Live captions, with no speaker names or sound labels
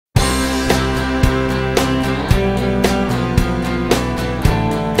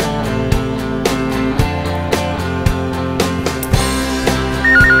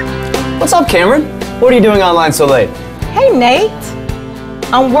What's up, Cameron? What are you doing online so late? Hey, Nate.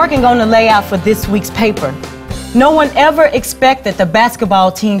 I'm working on the layout for this week's paper. No one ever expected the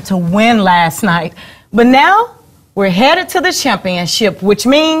basketball team to win last night, but now we're headed to the championship, which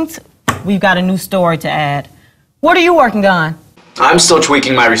means we've got a new story to add. What are you working on? I'm still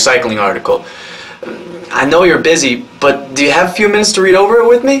tweaking my recycling article. I know you're busy, but do you have a few minutes to read over it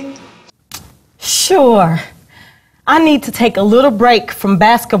with me? Sure. I need to take a little break from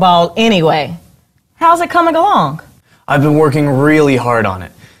basketball anyway. How's it coming along? I've been working really hard on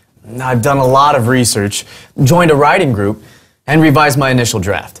it. I've done a lot of research, joined a writing group, and revised my initial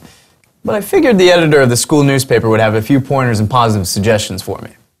draft. But I figured the editor of the school newspaper would have a few pointers and positive suggestions for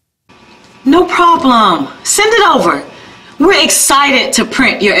me. No problem. Send it over. We're excited to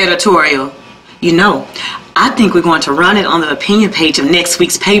print your editorial. You know, I think we're going to run it on the opinion page of next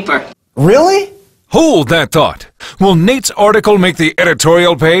week's paper. Really? Hold that thought. Will Nate's article make the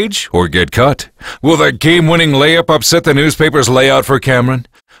editorial page or get cut? Will the game-winning layup upset the newspaper's layout for Cameron?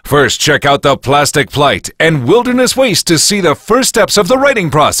 First, check out the plastic plight and wilderness waste to see the first steps of the writing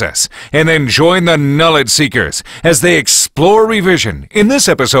process, and then join the knowledge seekers as they explore revision in this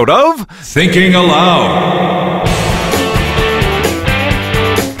episode of Thinking Aloud.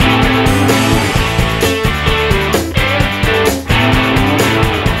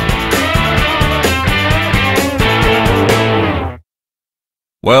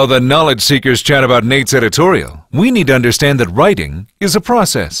 While the knowledge seekers chat about Nate's editorial, we need to understand that writing is a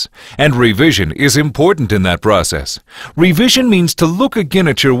process, and revision is important in that process. Revision means to look again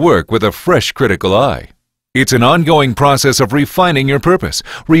at your work with a fresh critical eye. It's an ongoing process of refining your purpose,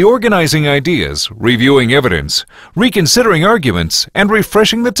 reorganizing ideas, reviewing evidence, reconsidering arguments, and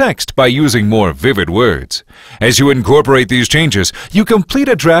refreshing the text by using more vivid words. As you incorporate these changes, you complete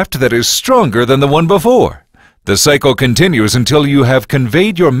a draft that is stronger than the one before. The cycle continues until you have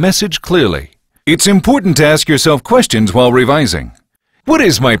conveyed your message clearly. It's important to ask yourself questions while revising. What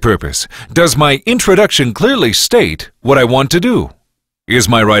is my purpose? Does my introduction clearly state what I want to do? Is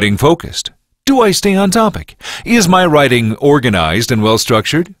my writing focused? Do I stay on topic? Is my writing organized and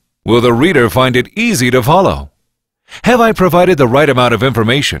well-structured? Will the reader find it easy to follow? Have I provided the right amount of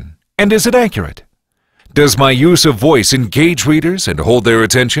information? And is it accurate? Does my use of voice engage readers and hold their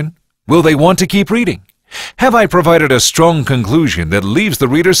attention? Will they want to keep reading? Have I provided a strong conclusion that leaves the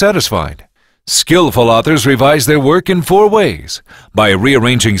reader satisfied? Skillful authors revise their work in 4 ways: by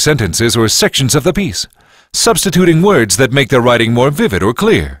rearranging sentences or sections of the piece, substituting words that make their writing more vivid or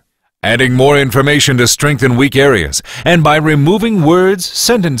clear, adding more information to strengthen weak areas, and by removing words,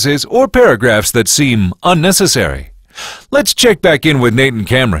 sentences, or paragraphs that seem unnecessary. Let's check back in with Nate and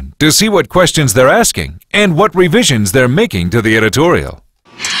Cameron to see what questions they're asking and what revisions they're making to the editorial.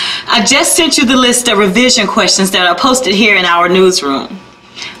 I just sent you the list of revision questions that are posted here in our newsroom.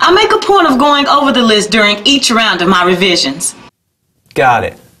 I make a point of going over the list during each round of my revisions. Got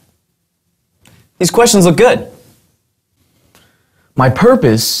it. These questions look good. My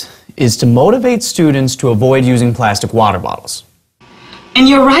purpose is to motivate students to avoid using plastic water bottles. And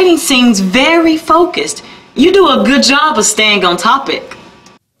your writing seems very focused. You do a good job of staying on topic.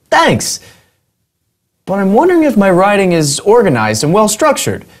 Thanks. But I'm wondering if my writing is organized and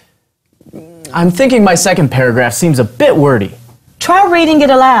well-structured. I'm thinking my second paragraph seems a bit wordy. Try reading it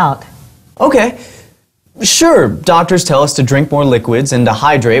aloud. Okay. Sure, doctors tell us to drink more liquids and to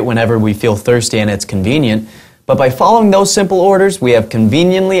hydrate whenever we feel thirsty and it's convenient, but by following those simple orders, we have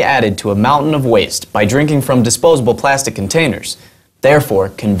conveniently added to a mountain of waste by drinking from disposable plastic containers. Therefore,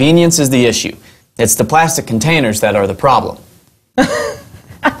 convenience is the issue. It's the plastic containers that are the problem.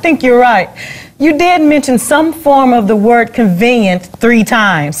 I think you're right. You did mention some form of the word convenient 3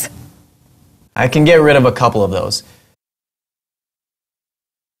 times. I can get rid of a couple of those.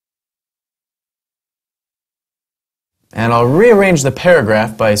 And I'll rearrange the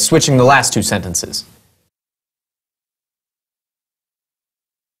paragraph by switching the last 2 sentences.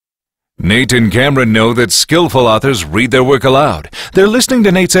 Nate and Cameron know that skillful authors read their work aloud. They're listening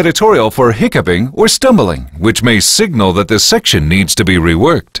to Nate's editorial for hiccuping or stumbling, which may signal that this section needs to be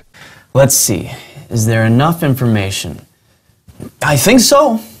reworked. Let's see. Is there enough information? I think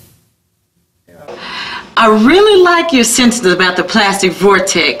so. I really like your sentence about the plastic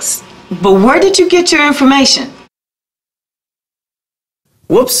vortex, but where did you get your information?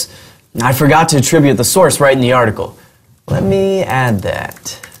 Whoops, I forgot to attribute the source right in the article. Let me add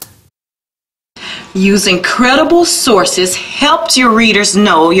that. Using credible sources helped your readers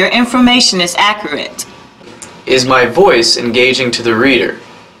know your information is accurate. Is my voice engaging to the reader?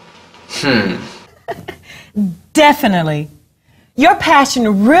 Definitely. Your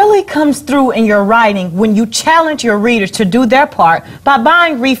passion really comes through in your writing when you challenge your readers to do their part by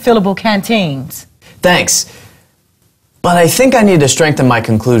buying refillable canteens. Thanks. But I think I need to strengthen my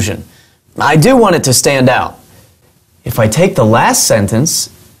conclusion. I do want it to stand out. If I take the last sentence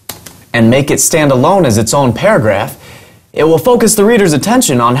and make it stand alone as its own paragraph, it will focus the reader's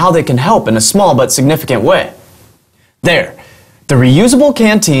attention on how they can help in a small but significant way. There. The reusable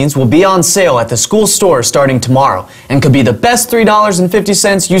canteens will be on sale at the school store starting tomorrow and could be the best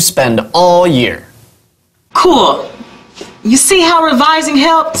 $3.50 you spend all year. Cool. You see how revising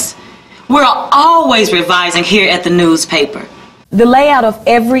helps? We're always revising here at the newspaper. The layout of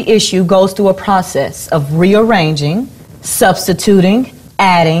every issue goes through a process of rearranging, substituting,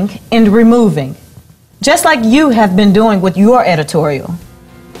 adding, and removing, just like you have been doing with your editorial.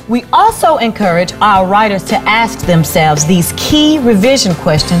 We also encourage our writers to ask themselves these key revision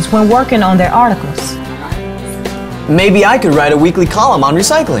questions when working on their articles. Maybe I could write a weekly column on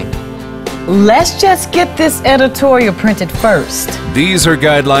recycling. Let's just get this editorial printed first. These are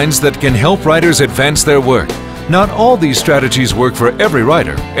guidelines that can help writers advance their work. Not all these strategies work for every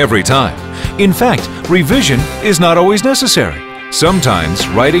writer, every time. In fact, revision is not always necessary. Sometimes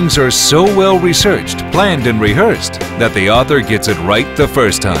writings are so well researched, planned, and rehearsed that the author gets it right the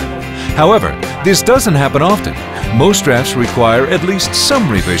first time. However, this doesn't happen often. Most drafts require at least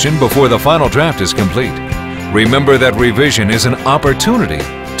some revision before the final draft is complete. Remember that revision is an opportunity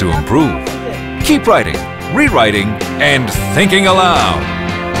to improve. Keep writing, rewriting, and thinking aloud.